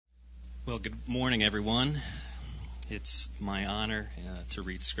Well, good morning, everyone. It's my honor to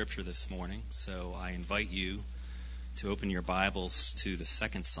read Scripture this morning, so I invite you to open your Bibles to the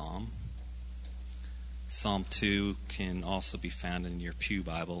second Psalm. Psalm 2 can also be found in your pew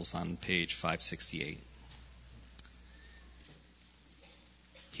Bibles on page 568.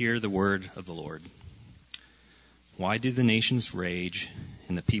 Hear the word of the Lord. Why do the nations rage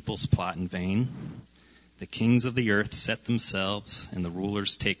and the peoples plot in vain? The kings of the earth set themselves, and the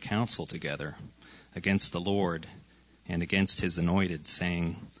rulers take counsel together against the Lord and against his anointed,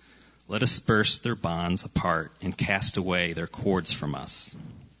 saying, Let us burst their bonds apart and cast away their cords from us.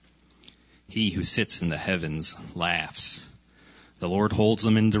 He who sits in the heavens laughs. The Lord holds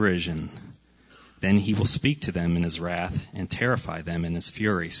them in derision. Then he will speak to them in his wrath and terrify them in his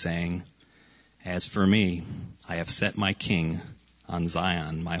fury, saying, As for me, I have set my king on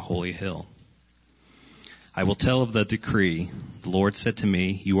Zion, my holy hill. I will tell of the decree. The Lord said to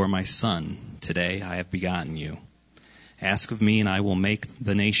me, You are my son. Today I have begotten you. Ask of me, and I will make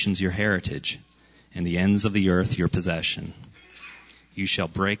the nations your heritage, and the ends of the earth your possession. You shall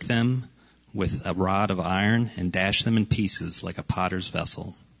break them with a rod of iron, and dash them in pieces like a potter's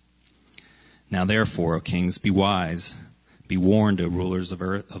vessel. Now therefore, O kings, be wise. Be warned, O rulers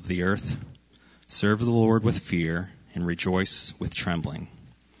of the earth. Serve the Lord with fear, and rejoice with trembling.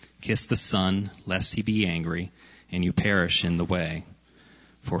 Kiss the Son, lest he be angry, and you perish in the way,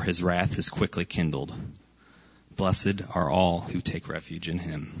 for his wrath is quickly kindled. Blessed are all who take refuge in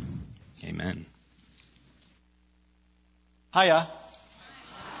him. Amen. Hiya.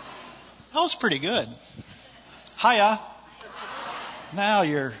 That was pretty good. Hiya. Now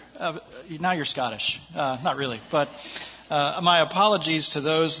you're Scottish. Not really, but my apologies to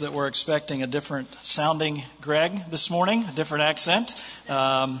those that were expecting a different sounding Greg this morning, a different accent.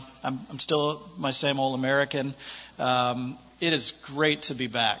 I'm still my same old American. It is great to be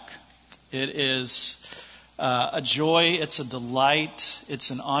back. It is a joy. It's a delight.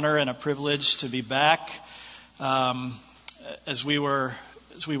 It's an honor and a privilege to be back. As we were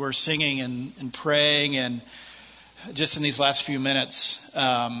singing and praying, and just in these last few minutes,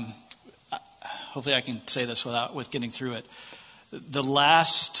 hopefully I can say this with getting through it. The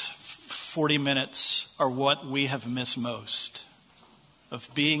last 40 minutes are what we have missed most, of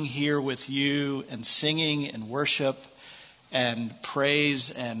being here with you and singing and worship and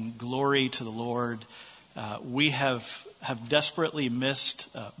praise and glory to the Lord. We have desperately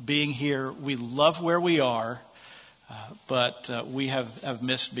missed being here. We love where we are, but we have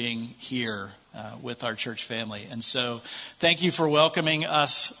missed being here with our church family. And so thank you for welcoming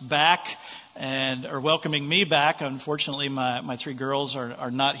us back, or welcoming me back. Unfortunately, my three girls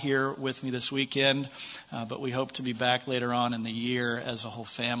are not here with me this weekend, but we hope to be back later on in the year as a whole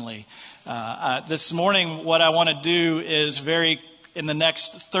family. This morning, what I want to do is in the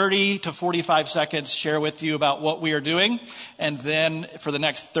next 30 to 45 seconds, share with you about what we are doing. And then for the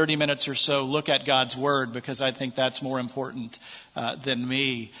next 30 minutes or so, look at God's Word, because I think that's more important than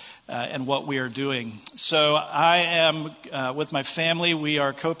me and what we are doing. So I am with my family. We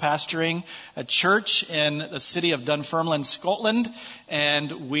are co-pastoring a church in the city of Dunfermline, Scotland.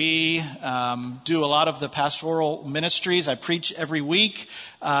 And we do a lot of the pastoral ministries. I preach every week.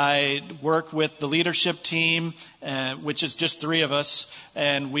 I work with the leadership team, which is just three of us,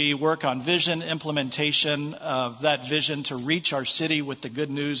 and we work on vision, implementation of that vision to reach our city with the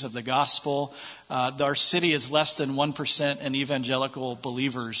good news of the gospel. Our city is less than 1% in evangelical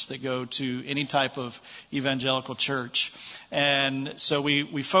believers that go to any type of evangelical church. And so we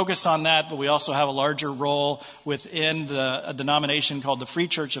focus on that, but we also have a larger role within a denomination called the Free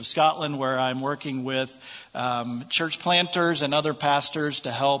Church of Scotland, where I'm working with church planters and other pastors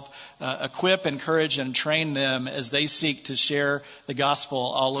to help equip, encourage, and train them as they seek to share the gospel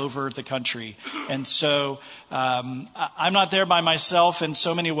all over the country. And so I'm not there by myself in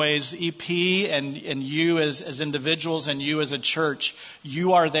so many ways. EP and you as individuals and you as a church,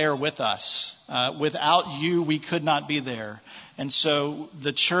 you are there with us. Without you, we could not be there. And so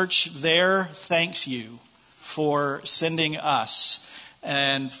the church there thanks you for sending us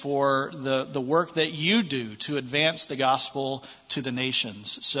and for the work that you do to advance the gospel to the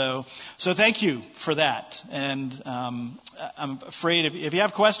nations. So thank you for that. And I'm afraid if you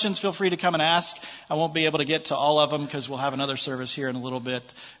have questions, feel free to come and ask. I won't be able to get to all of them because we'll have another service here in a little bit.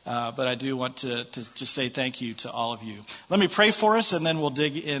 But I do want to just say thank you to all of you. Let me pray for us, and then we'll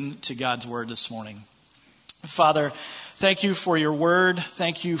dig into God's word this morning. Father, thank you for your word.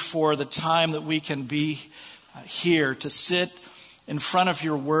 Thank you for the time that we can be here to sit in front of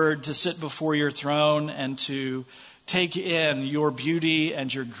your word, to sit before your throne and to take in your beauty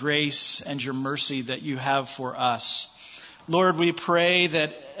and your grace and your mercy that you have for us. Lord, we pray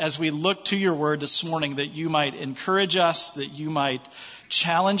that as we look to your word this morning, that you might encourage us, that you might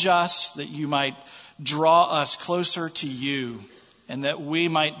challenge us, that you might draw us closer to you, and that we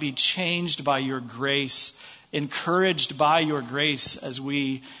might be changed by your grace, encouraged by your grace as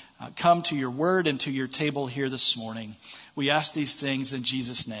we come to your word and to your table here this morning. We ask these things in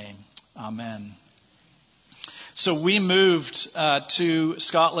Jesus' name. Amen. So we moved to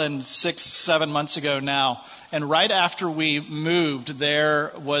Scotland 6-7 months ago now. And right after we moved,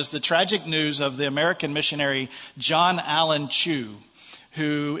 there was the tragic news of the American missionary John Allen Chew,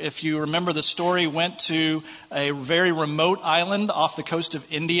 who, if you remember the story, went to a very remote island off the coast of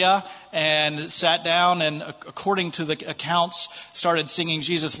India and sat down and, according to the accounts, started singing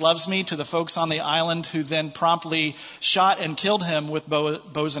 "Jesus Loves Me" to the folks on the island, who then promptly shot and killed him with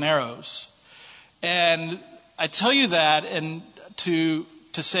bows and arrows. And I tell you that and to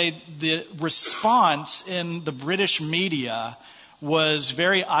say the response in the British media was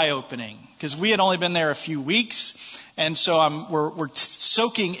very eye-opening, because we had only been there a few weeks, and so we're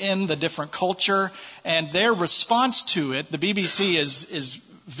soaking in the different culture, and their response to it, the BBC is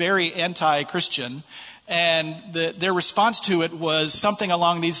very anti-Christian, and their response to it was something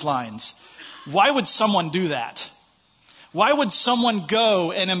along these lines: why would someone do that? Why would someone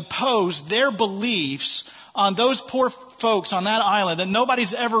go and impose their beliefs on those poor folks on that island that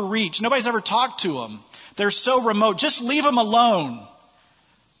nobody's ever reached, nobody's ever talked to them? They're so remote. Just leave them alone.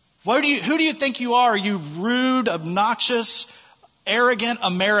 Who do you think you are, you rude, obnoxious, arrogant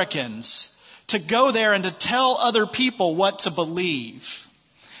Americans, to go there and to tell other people what to believe?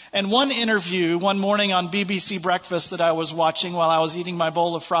 And one interview one morning on BBC Breakfast that I was watching while I was eating my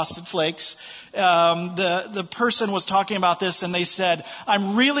bowl of Frosted Flakes, the person was talking about this, and they said,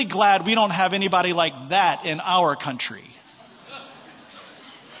 "I'm really glad we don't have anybody like that in our country."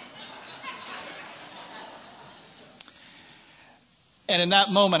 And in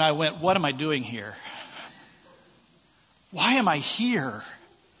that moment I went, what am I doing here? Why am I here?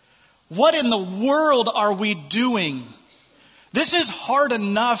 What in the world are we doing? This is hard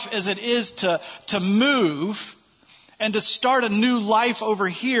enough as it is to move and to start a new life over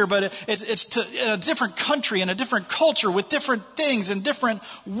here, but it's in a different country and a different culture with different things and different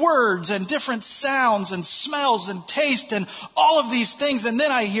words and different sounds and smells and taste and all of these things. And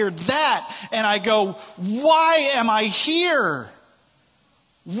then I hear that and I go, why am I here?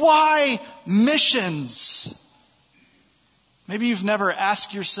 Why missions? Maybe you've never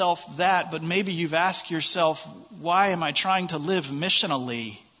asked yourself that, but maybe you've asked yourself, why am I trying to live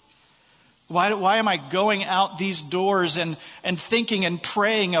missionally? Why am I going out these doors and thinking and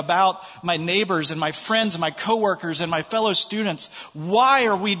praying about my neighbors and my friends and my coworkers and my fellow students? Why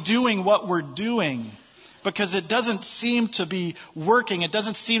are we doing what we're doing? Because it doesn't seem to be working. It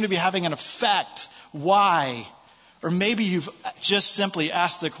doesn't seem to be having an effect. Why? Or maybe you've just simply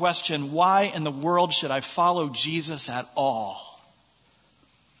asked the question, why in the world should I follow Jesus at all?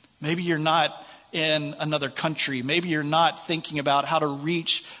 Maybe you're not in another country. Maybe you're not thinking about how to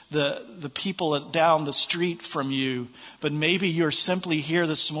reach the people down the street from you. But maybe you're simply here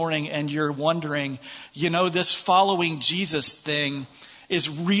this morning and you're wondering, this following Jesus thing is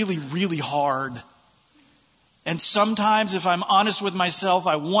really, really hard. And sometimes, if I'm honest with myself,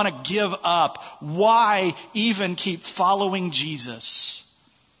 I want to give up. Why even keep following Jesus?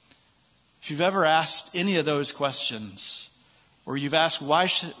 If you've ever asked any of those questions, or you've asked,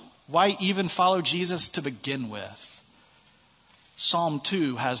 why even follow Jesus to begin with? Psalm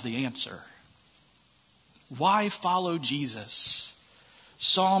 2 has the answer. Why follow Jesus?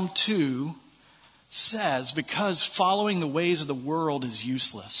 Psalm 2 says, because following the ways of the world is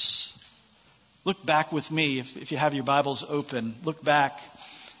useless. Look back with me, if you have your Bibles open. Look back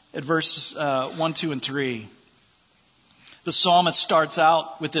at verse 1, 2, and 3. The psalmist starts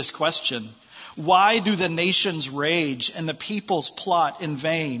out with this question: why do the nations rage and the peoples plot in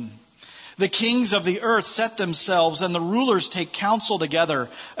vain? The kings of the earth set themselves, and the rulers take counsel together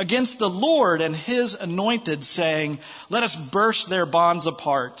against the Lord and his anointed, saying, let us burst their bonds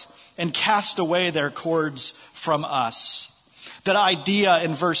apart and cast away their cords from us. That idea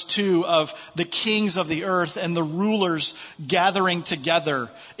in verse 2 of the kings of the earth and the rulers gathering together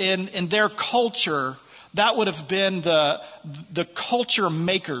in their culture, that would have been the culture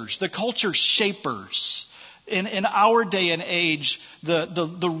makers, the culture shapers. In our day and age,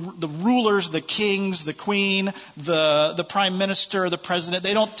 the rulers, the kings, the queen, the prime minister, the president,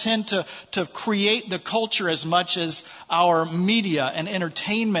 they don't tend to create the culture as much as our media and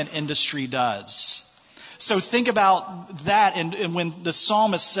entertainment industry does. So think about that, and when the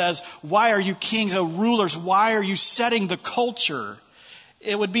psalmist says, why are you kings, O rulers, why are you setting the culture?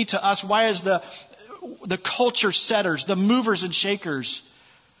 It would be to us, why is the culture setters, the movers and shakers.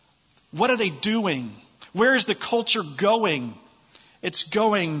 What are they doing? Where is the culture going? It's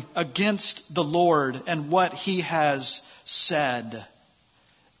going against the Lord and what he has said,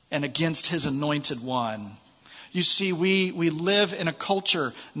 and against his anointed one. You see, we live in a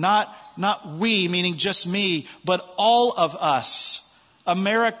culture, not we, meaning just me, but all of us.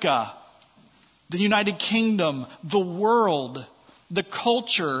 America, the United Kingdom, the world, the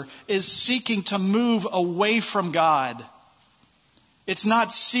culture is seeking to move away from God. It's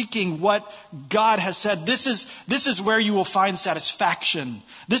not seeking what God has said. This is where you will find satisfaction.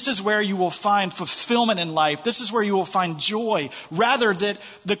 This is where you will find fulfillment in life. This is where you will find joy. Rather, that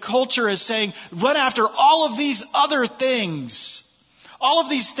the culture is saying, run after all of these other things. All of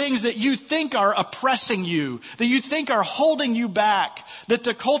these things that you think are oppressing you, that you think are holding you back. That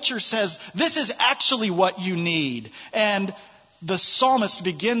the culture says, this is actually what you need. And the psalmist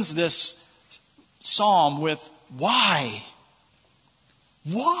begins this psalm with, why?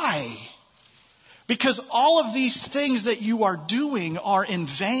 Why? Because all of these things that you are doing are in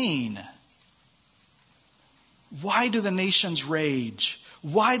vain. Why do the nations rage?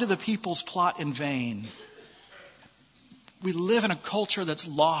 Why do the peoples plot in vain? We live in a culture that's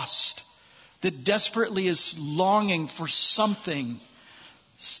lost, that desperately is longing for something,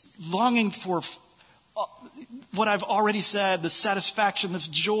 longing for what I've already said, the satisfaction, this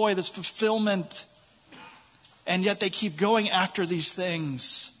joy, this fulfillment. And yet they keep going after these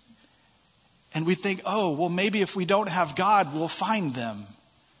things. And we think, oh, well, maybe if we don't have God, we'll find them.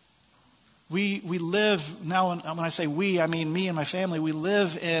 We live, now when I say we, I mean me and my family, we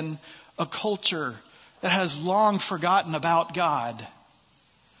live in a culture that has long forgotten about God.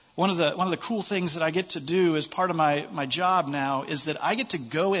 One of the cool things that I get to do as part of my job now is that I get to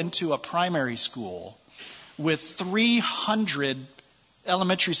go into a primary school with 300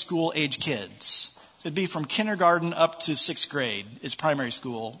 elementary school age kids. It'd be from kindergarten up to 6th grade is primary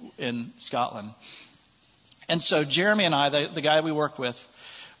school in Scotland. And so Jeremy and I, the guy we work with,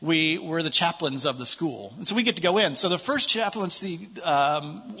 we're the chaplains of the school. And so we get to go in. So the first chaplaincy,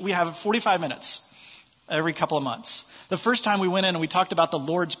 we have 45 minutes every couple of months. The first time we went in and we talked about the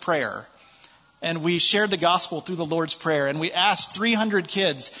Lord's Prayer. And we shared the gospel through the Lord's Prayer. And we asked 300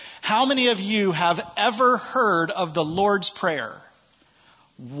 kids, how many of you have ever heard of the Lord's Prayer?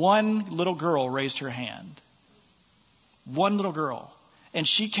 One little girl raised her hand. One little girl. And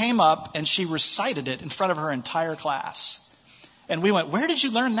she came up and she recited it in front of her entire class. And we went, where did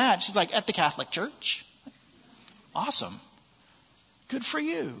you learn that? She's like, at the Catholic Church. Awesome. Good for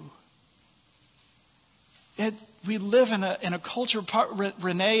you. We live in a culture.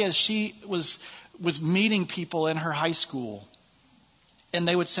 Renee, as she was meeting people in her high school, and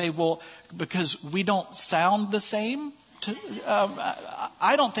they would say, well, because we don't sound the same,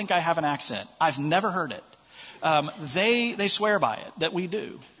 I don't think I have an accent. I've never heard it. They swear by it, that we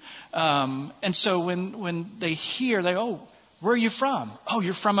do. And so when they hear, oh, where are you from? Oh,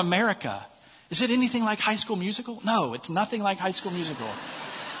 you're from America. Is it anything like High School Musical? No, it's nothing like High School Musical.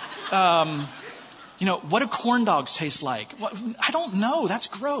 What do corn dogs taste like? Well, I don't know. That's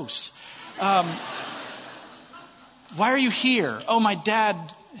gross. Why are you here? Oh, my dad,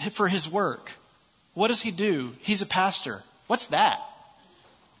 for his work. What does he do? He's a pastor. What's that?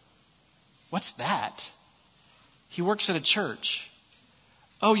 What's that? He works at a church.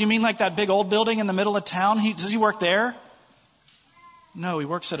 Oh, you mean like that big old building in the middle of town? Does he work there? No, he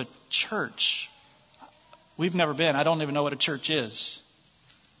works at a church. We've never been. I don't even know what a church is.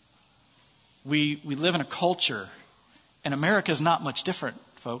 We live in a culture, and America is not much different,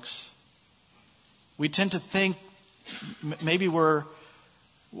 folks. We tend to think maybe we're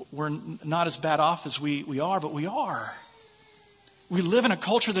not as bad off as we are, but we are. We live in a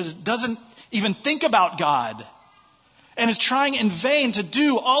culture that doesn't even think about God and is trying in vain to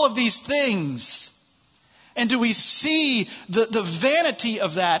do all of these things. And do we see the vanity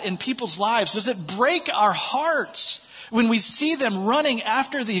of that in people's lives? Does it break our hearts when we see them running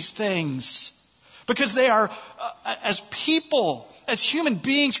after these things? Because they are, as people, as human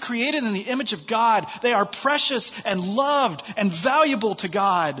beings created in the image of God, they are precious and loved and valuable to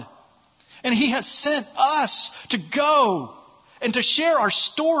God. And He has sent us to go and to share our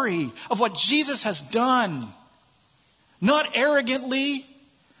story of what Jesus has done. Not arrogantly,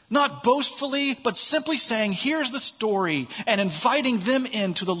 not boastfully, but simply saying, here's the story, and inviting them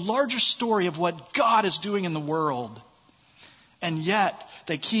into the larger story of what God is doing in the world. And yet,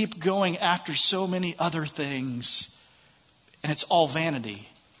 they keep going after so many other things. And it's all vanity.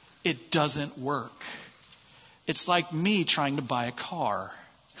 It doesn't work. It's like me trying to buy a car.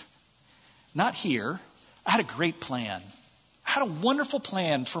 Not here. I had a great plan. I had a wonderful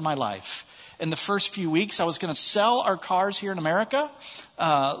plan for my life. in the first few weeks. I was going to sell our cars here in America.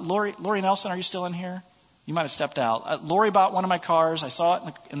 Lori Nelson, are you still in here? You might have stepped out. Lori bought one of my cars. I saw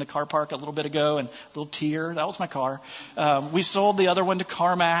it in the car park a little bit ago, and a little tear. That was my car. We sold the other one to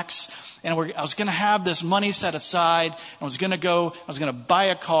CarMax, and I was going to have this money set aside. I was going to buy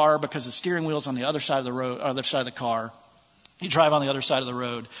a car because the steering wheel's on the other side of the road, other side of the car. You drive on the other side of the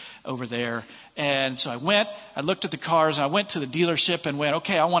road over there. And so I looked at the cars, and I went to the dealership and went,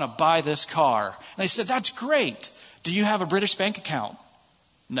 okay, I want to buy this car. And they said, that's great. Do you have a British bank account?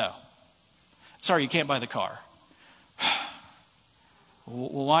 No. Sorry, you can't buy the car.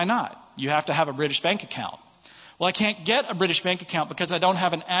 Well, why not? You have to have a British bank account. Well, I can't get a British bank account because I don't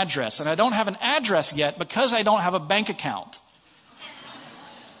have an address. And I don't have an address yet because I don't have a bank account.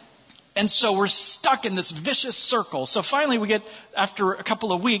 And so we're stuck in this vicious circle. So finally after a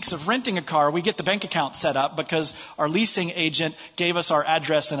couple of weeks of renting a car, we get the bank account set up because our leasing agent gave us our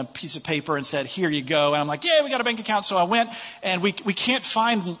address and a piece of paper and said, here you go. And I'm like, yeah, we got a bank account. So I went, and we can't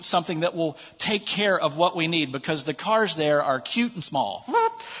find something that will take care of what we need because the cars there are cute and small.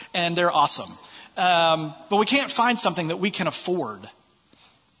 And they're awesome. But we can't find something that we can afford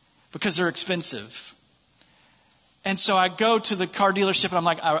because they're expensive. And so I go to the car dealership and I'm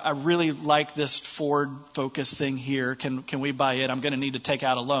like, I really like this Ford Focus thing here. Can we buy it? I'm going to need to take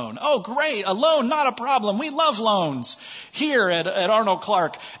out a loan. Oh, great. A loan, not a problem. We love loans here at Arnold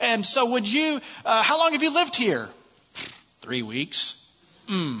Clark. And so would you, how long have you lived here? 3 weeks.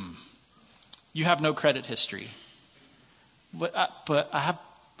 You have no credit history. But I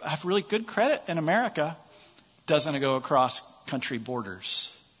have really good credit in America. Doesn't go across country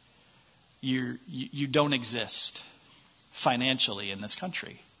borders. You don't exist financially in this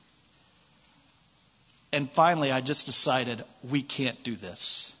country. And finally, I just decided we can't do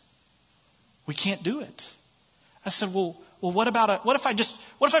this. We can't do it. I said, well, what if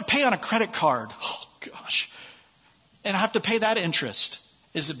I pay on a credit card? Oh gosh. And I have to pay that interest.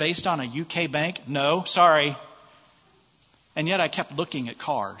 Is it based on a UK bank? No, sorry. And yet I kept looking at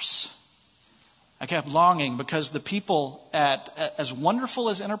cars. I kept longing because the people as wonderful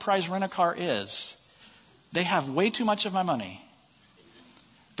as Enterprise Rent-A-Car is, they have way too much of my money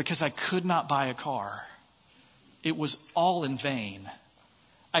because I could not buy a car. It was all in vain.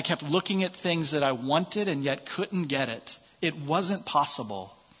 I kept looking at things that I wanted and yet couldn't get it. It wasn't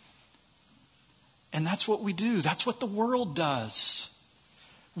possible. And that's what we do. That's what the world does.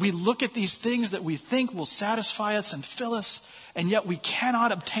 We look at these things that we think will satisfy us and fill us, and yet we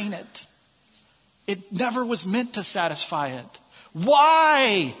cannot obtain it. It never was meant to satisfy it.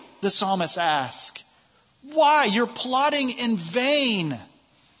 Why? The psalmist asks. Why? You're plotting in vain.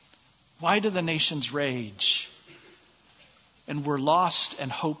 Why do the nations rage? And we're lost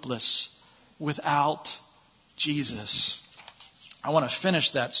and hopeless without Jesus. I want to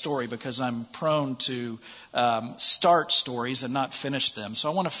finish that story because I'm prone to start stories and not finish them.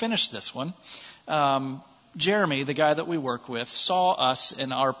 So I want to finish this one. Jeremy, the guy that we work with, saw us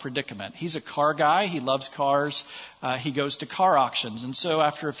in our predicament. He's a car guy. He loves cars. He goes to car auctions. And so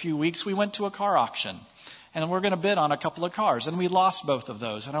after a few weeks, we went to a car auction. And we're going to bid on a couple of cars. And we lost both of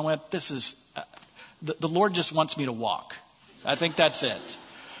those. And I went, the Lord just wants me to walk. I think that's it.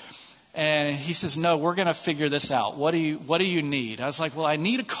 And he says, no, we're going to figure this out. What do you need? I was like, well, I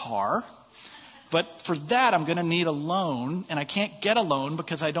need a car. But for that, I'm going to need a loan, and I can't get a loan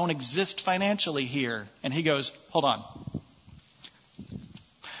because I don't exist financially here. And he goes, hold on.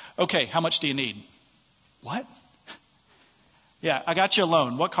 Okay, how much do you need? What? Yeah, I got you a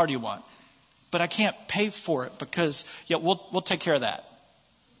loan. What car do you want? But I can't pay for it because, yeah, we'll take care of that.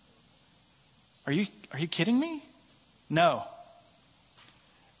 Are you kidding me? No.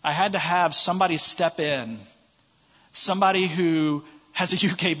 I had to have somebody step in. Somebody who has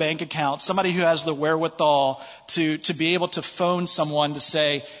a UK bank account, somebody who has the wherewithal to be able to phone someone to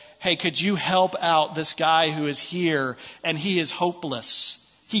say, hey, could you help out this guy who is here and he is hopeless.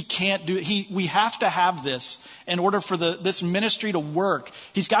 He can't do it. We have to have this in order for this ministry to work.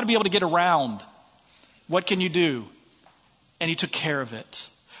 He's got to be able to get around. What can you do? And he took care of it.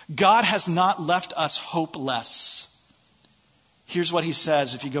 God has not left us hopeless. Here's what he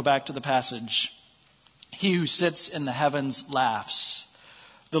says if you go back to the passage. He who sits in the heavens laughs.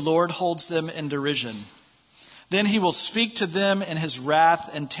 The Lord holds them in derision. Then he will speak to them in his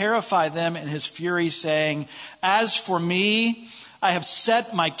wrath and terrify them in his fury, saying, as for me, I have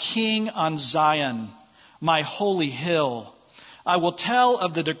set my king on Zion, my holy hill. I will tell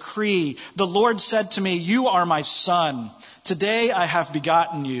of the decree. The Lord said to me, you are my son. Today I have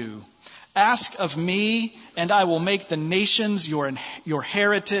begotten you. Ask of me, and I will make the nations your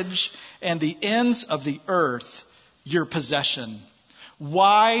heritage and the ends of the earth your possession.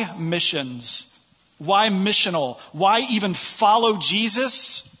 Why missions? Why missional? Why even follow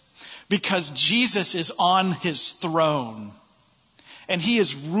Jesus? Because Jesus is on his throne. And he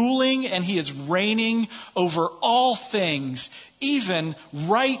is ruling and he is reigning over all things, even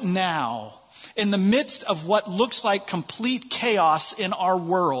right now, in the midst of what looks like complete chaos in our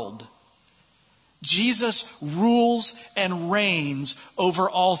world. Jesus rules and reigns over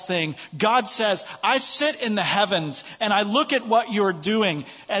all things. God says, I sit in the heavens and I look at what you're doing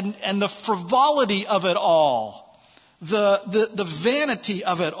and the frivolity of it all, the vanity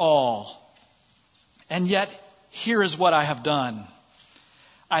of it all. And yet, here is what I have done.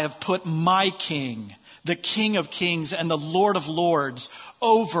 I have put my King, the King of Kings and the Lord of Lords,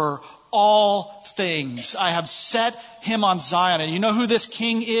 over all things. I have set him on Zion. And you know who this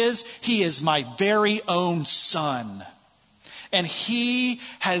King is? He is my very own Son. And he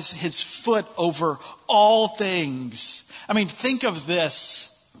has his foot over all things. I mean, think of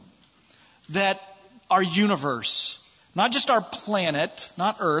this, that our universe, not just our planet,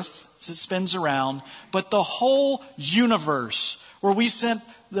 not Earth, as it spins around, but the whole universe, where we sent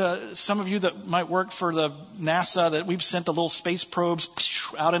some of you that might work for the NASA, that we've sent the little space probes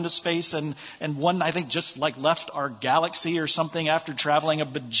out into space, and one, I think, just like left our galaxy or something after traveling a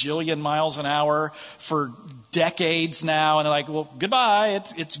bajillion miles an hour for decades now, and like, well, goodbye,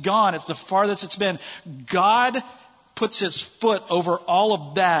 it's gone. It's the farthest it's been. God puts his foot over all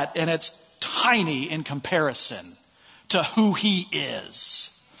of that, and it's tiny in comparison to who he is.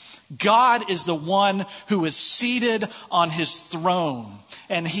 God is the one who is seated on his throne.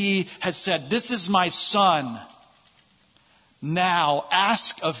 And he has said, this is my Son. Now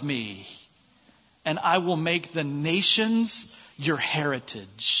ask of me, and I will make the nations your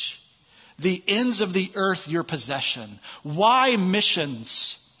heritage, the ends of the earth your possession. Why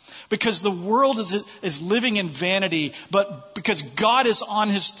missions? Because the world is living in vanity, but because God is on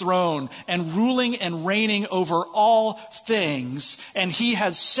his throne and ruling and reigning over all things. And he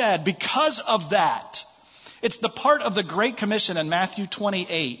has said, because of that, it's the part of the Great Commission in Matthew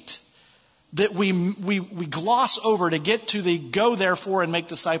 28 that we gloss over to get to the go therefore and make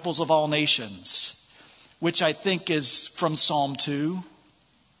disciples of all nations, which I think is from Psalm 2.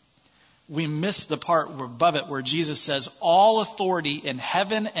 We miss the part above it where Jesus says, all authority in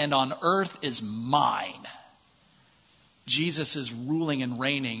heaven and on earth is mine. Jesus is ruling and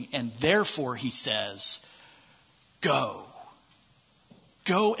reigning, and therefore he says, go.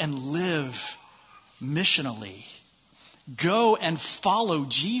 Go and live missionally. Go and follow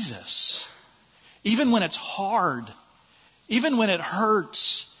Jesus. Even when it's hard, even when it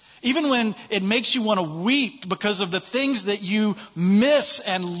hurts, even when it makes you want to weep because of the things that you miss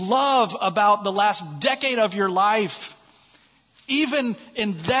and love about the last decade of your life. Even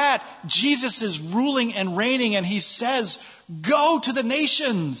in that, Jesus is ruling and reigning, and he says, go to the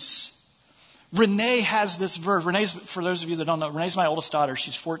nations. Renee has this verse. Renee's, for those of you that don't know, Renee's my oldest daughter.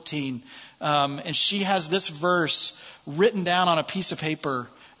 She's 14. And she has this verse written down on a piece of paper,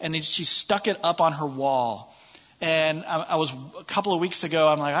 and she stuck it up on her wall. And I was, a couple of weeks ago,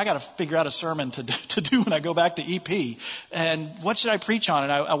 I'm like, I got to figure out a sermon to do when I go back to EP. And what should I preach on?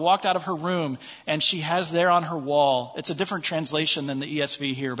 And I walked out of her room, and she has there on her wall, it's a different translation than the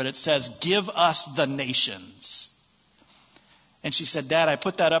ESV here, but it says, give us the nations. And she said, Dad, I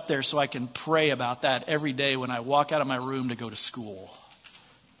put that up there so I can pray about that every day when I walk out of my room to go to school.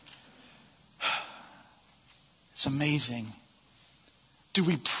 It's amazing. Do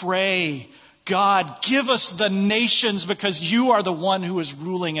we pray, God, give us the nations because you are the one who is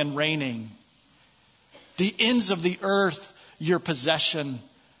ruling and reigning. The ends of the earth, your possession,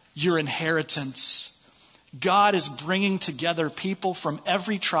 your inheritance. God is bringing together people from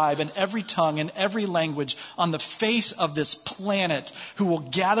every tribe and every tongue and every language on the face of this planet who will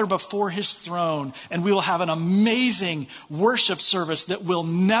gather before his throne, and we will have an amazing worship service that will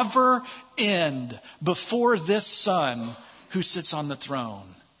never end before this Son who sits on the throne.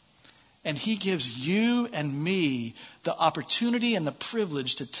 And he gives you and me the opportunity and the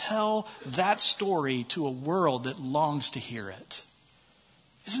privilege to tell that story to a world that longs to hear it.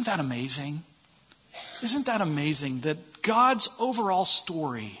 Isn't that amazing? Isn't that amazing that God's overall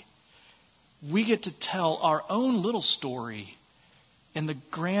story, we get to tell our own little story in the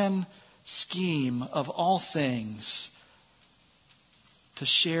grand scheme of all things, to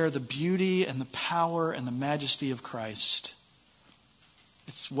share the beauty and the power and the majesty of Christ.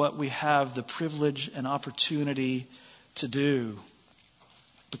 It's what we have the privilege and opportunity to do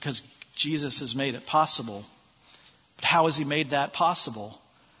because Jesus has made it possible. But how has he made that possible?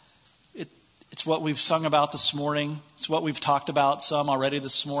 It's what we've sung about this morning. It's what we've talked about some already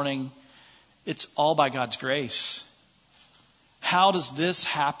this morning. It's all by God's grace. How does this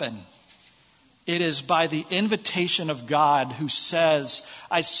happen? It is by the invitation of God who says,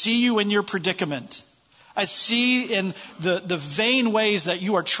 I see you in your predicament. I see in the vain ways that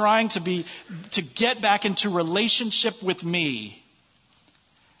you are trying to get back into relationship with me.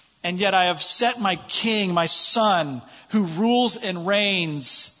 And yet I have set my king, my son, who rules and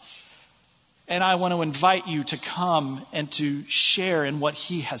reigns. And I want to invite you to come and to share in what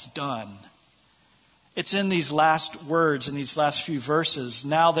he has done. It's in these last words, in these last few verses.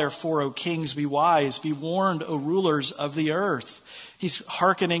 Now therefore, O kings, be wise. Be warned, O rulers of the earth. He's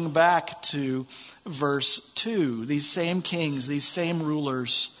hearkening back to verse 2. These same kings, these same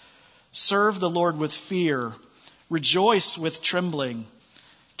rulers, serve the Lord with fear. Rejoice with trembling.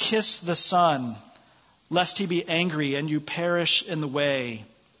 Kiss the Son, lest he be angry and you perish in the way.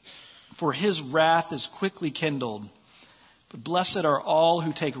 For his wrath is quickly kindled. But blessed are all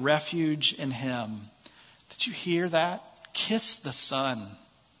who take refuge in him. Did you hear that? Kiss the Son.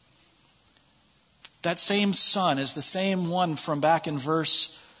 That same Son is the same one from back in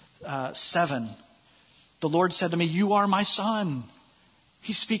verse 7. The Lord said to me, you are my Son.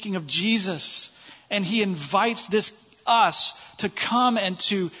 He's speaking of Jesus. And he invites us to come and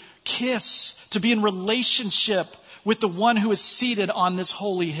to kiss, to be in relationship with the one who is seated on this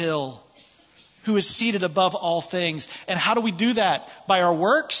holy hill, who is seated above all things. And how do we do that? By our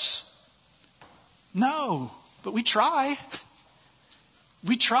works? No, but we try.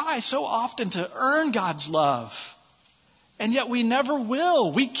 We try so often to earn God's love. And yet we never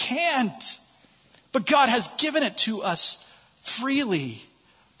will. We can't. But God has given it to us freely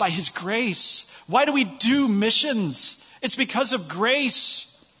by his grace. Why do we do missions? It's because of grace.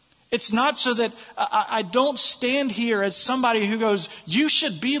 It's not so that I don't stand here as somebody who goes, you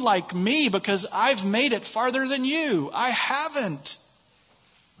should be like me because I've made it farther than you. I haven't.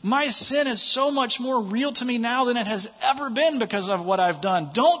 My sin is so much more real to me now than it has ever been because of what I've done.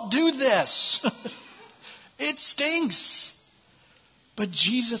 Don't do this. It stinks. But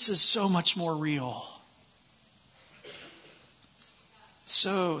Jesus is so much more real.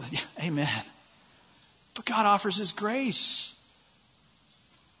 So, amen. But God offers his grace.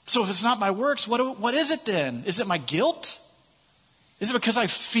 So if it's not my works, what is it then? Is it my guilt? Is it because I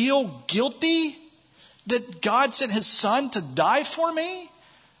feel guilty that God sent his Son to die for me?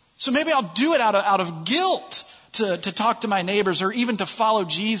 So maybe I'll do it out of guilt to talk to my neighbors or even to follow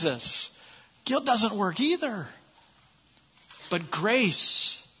Jesus. Guilt doesn't work either. But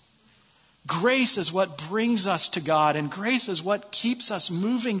grace is what brings us to God, and grace is what keeps us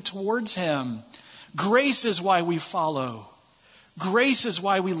moving towards him. Grace is why we follow. Grace is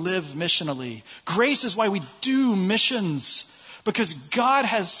why we live missionally. Grace is why we do missions. Because God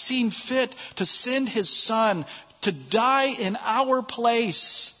has seen fit to send his Son to die in our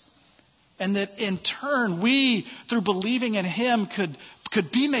place. And that in turn, we, through believing in him,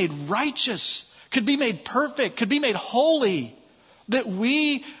 could be made righteous, could be made perfect, could be made holy. That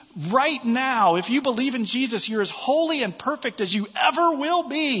we, right now, if you believe in Jesus, you're as holy and perfect as you ever will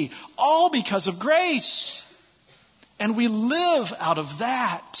be, all because of grace. And we live out of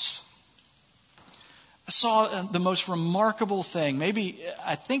that. I saw the most remarkable thing.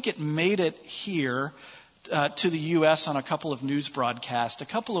 I think it made it here to the U.S. on a couple of news broadcasts. A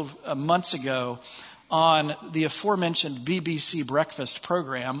couple of months ago on the aforementioned BBC breakfast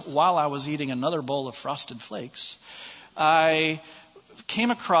program, while I was eating another bowl of Frosted Flakes, I came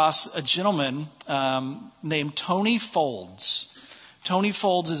across a gentleman named Tony Folds. Tony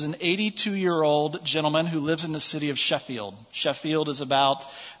Folds is an 82-year-old gentleman who lives in the city of Sheffield. Sheffield is about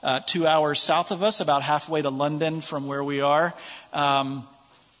 2 hours south of us, about halfway to London from where we are.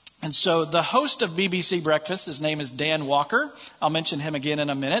 And so the host of BBC Breakfast, his name is Dan Walker. I'll mention him again in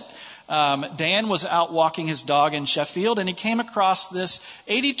a minute. Dan was out walking his dog in Sheffield, and he came across this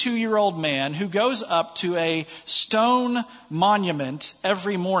 82-year-old man who goes up to a stone monument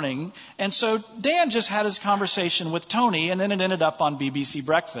every morning. And so Dan just had his conversation with Tony, and then it ended up on BBC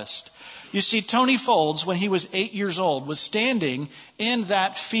Breakfast. You see, Tony Folds, when he was 8 years old, was standing in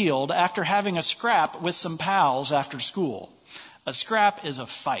that field after having a scrap with some pals after school. A scrap is a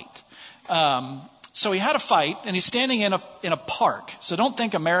fight. So he had a fight, and he's standing in a park. So don't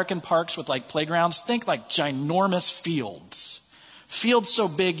think American parks with like playgrounds. Think like ginormous fields. Fields so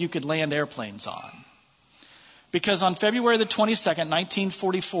big you could land airplanes on. Because on February the 22nd,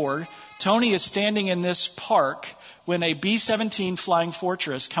 1944, Tony is standing in this park when a B-17 Flying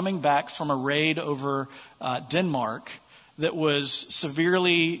Fortress, coming back from a raid over Denmark that was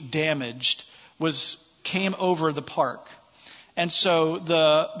severely damaged, came over the park. And so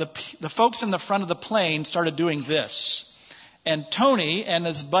the folks in the front of the plane started doing this. And Tony and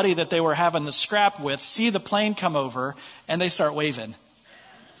his buddy that they were having the scrap with see the plane come over, and they start waving.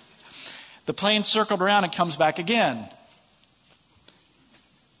 The plane circled around and comes back again.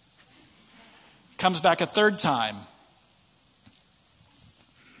 Comes back a third time.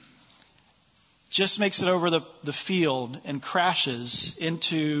 Just makes it over the field and crashes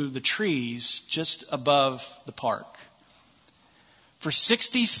into the trees just above the park. For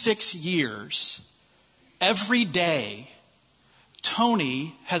 66 years, every day,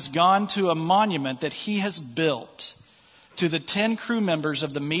 Tony has gone to a monument that he has built to the 10 crew members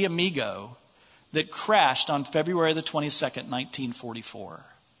of the Mi Amigo that crashed on February the 22nd, 1944.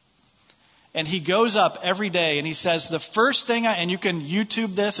 And he goes up every day and he says, the first thing and you can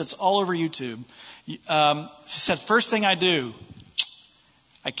YouTube this, it's all over YouTube. He said, first thing I do,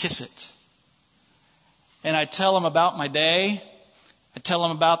 I kiss it. And I tell him about my day. I tell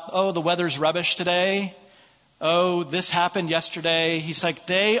him about, the weather's rubbish today. Oh, this happened yesterday. He's like,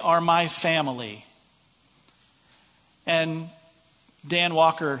 they are my family. And Dan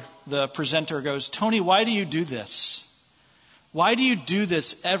Walker, the presenter, goes, Tony, why do you do this? Why do you do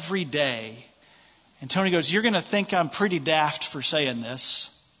this every day? And Tony goes, you're going to think I'm pretty daft for saying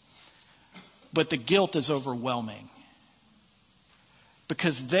this, but the guilt is overwhelming.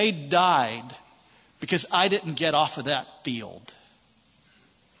 Because they died because I didn't get off of that field.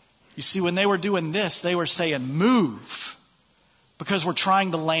 You see, when they were doing this, they were saying, move, because we're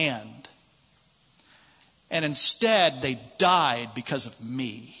trying to land. And instead, they died because of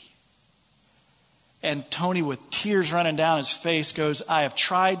me. And Tony, with tears running down his face, goes, I have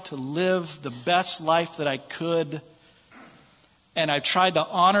tried to live the best life that I could. And I've tried to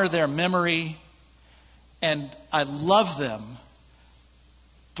honor their memory. And I love them.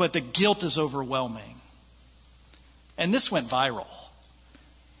 But the guilt is overwhelming. And this went viral.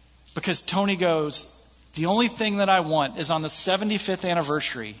 Because Tony goes, the only thing that I want is on the 75th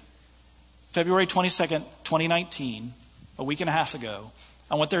anniversary, February 22nd, 2019, a week and a half ago,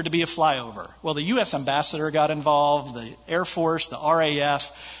 I want there to be a flyover. Well, the U.S. ambassador got involved, the Air Force, the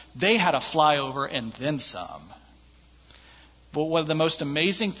RAF. They had a flyover and then some. But one of the most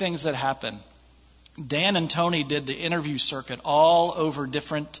amazing things that happened, Dan and Tony did the interview circuit all over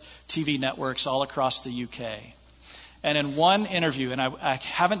different TV networks all across the UK. And in one interview, and I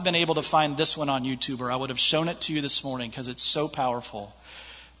haven't been able to find this one on YouTube, or I would have shown it to you this morning because it's so powerful.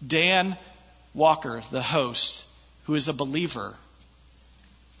 Dan Walker, the host, who is a believer,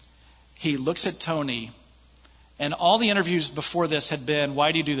 he looks at Tony, and all the interviews before this had been,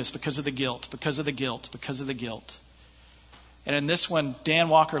 why do you do this? Because of the guilt, because of the guilt, because of the guilt. And in this one, Dan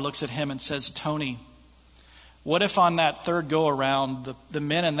Walker looks at him and says, Tony, what if on that third go around, the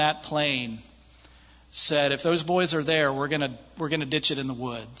men in that plane said, if those boys are there, we're gonna ditch it in the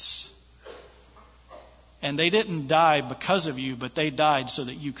woods. And they didn't die because of you, but they died so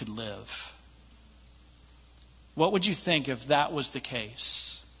that you could live. What would you think if that was the case?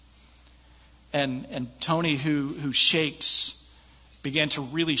 And Tony, who shakes, began to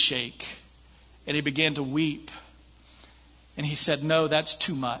really shake. And he began to weep. And he said, no, that's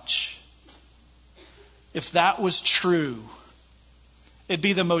too much. If that was true, it'd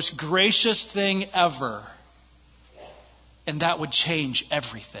be the most gracious thing ever. And that would change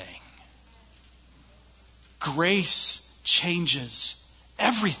everything. Grace changes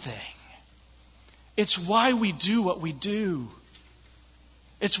everything. It's why we do what we do.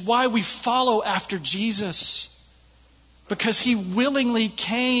 It's why we follow after Jesus. Because he willingly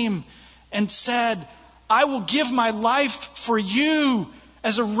came and said, I will give my life for you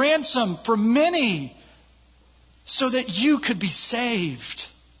as a ransom for many so that you could be saved.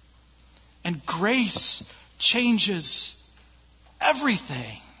 And grace changes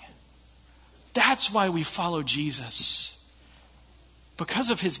everything. That's why we follow Jesus. Because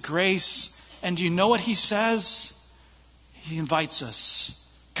of his grace. And do you know what he says? He invites us.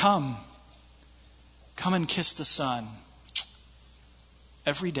 Come and kiss the Son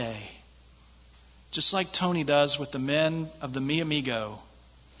every day. Just like Tony does with the men of the Mi Amigo.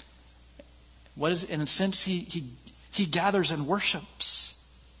 In a sense, he gathers and worships.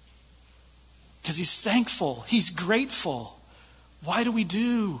 Because he's thankful. He's grateful. Why do we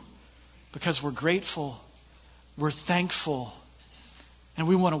do? Because we're grateful. We're thankful. And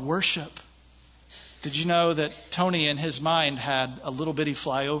we want to worship. Did you know that Tony in his mind had a little bitty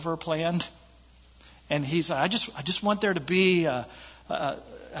flyover planned? And he's like, I just want there to be, I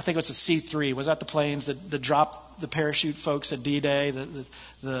think it was a C-3. Was that the planes that dropped the parachute folks at D-Day,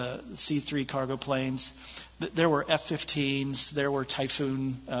 the C-3 cargo planes? There were F-15s. There were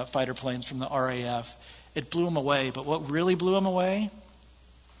Typhoon fighter planes from the RAF. It blew him away. But what really blew him away?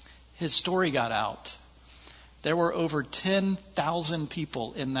 His story got out. There were over 10,000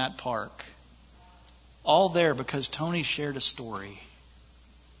 people in that park, all there because Tony shared a story.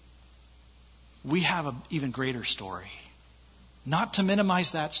 We have an even greater story. Not to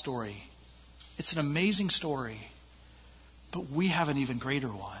minimize that story. It's an amazing story. But we have an even greater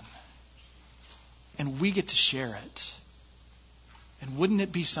one. And we get to share it. And wouldn't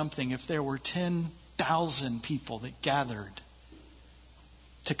it be something if there were 10,000 people that gathered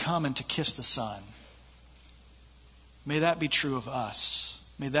to come and to kiss the Son? May that be true of us.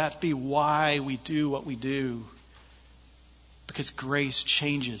 May that be why we do what we do. Because grace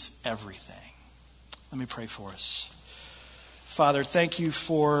changes everything. Let me pray for us. Father, thank you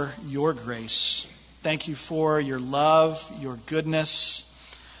for your grace. Thank you for your love, your goodness,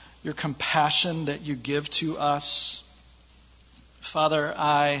 your compassion that you give to us. Father,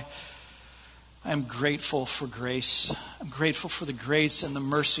 I am grateful for grace. I'm grateful for the grace and the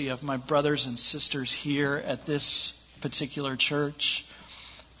mercy of my brothers and sisters here at this particular church,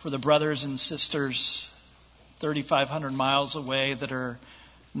 for the brothers and sisters 3,500 miles away that are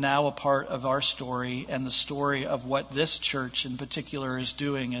now a part of our story and the story of what this church in particular is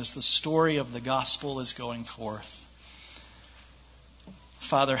doing as the story of the gospel is going forth.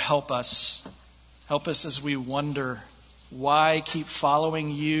 Father, help us. Help us as we wonder why keep following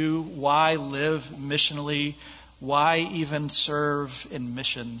you, why live missionally, why even serve in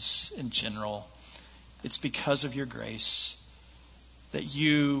missions in general. It's because of your grace that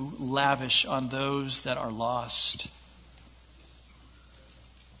you lavish on those that are lost.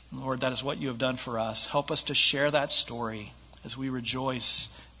 Lord, that is what you have done for us. Help us to share that story as we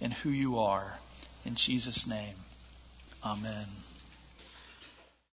rejoice in who you are. In Jesus' name, amen.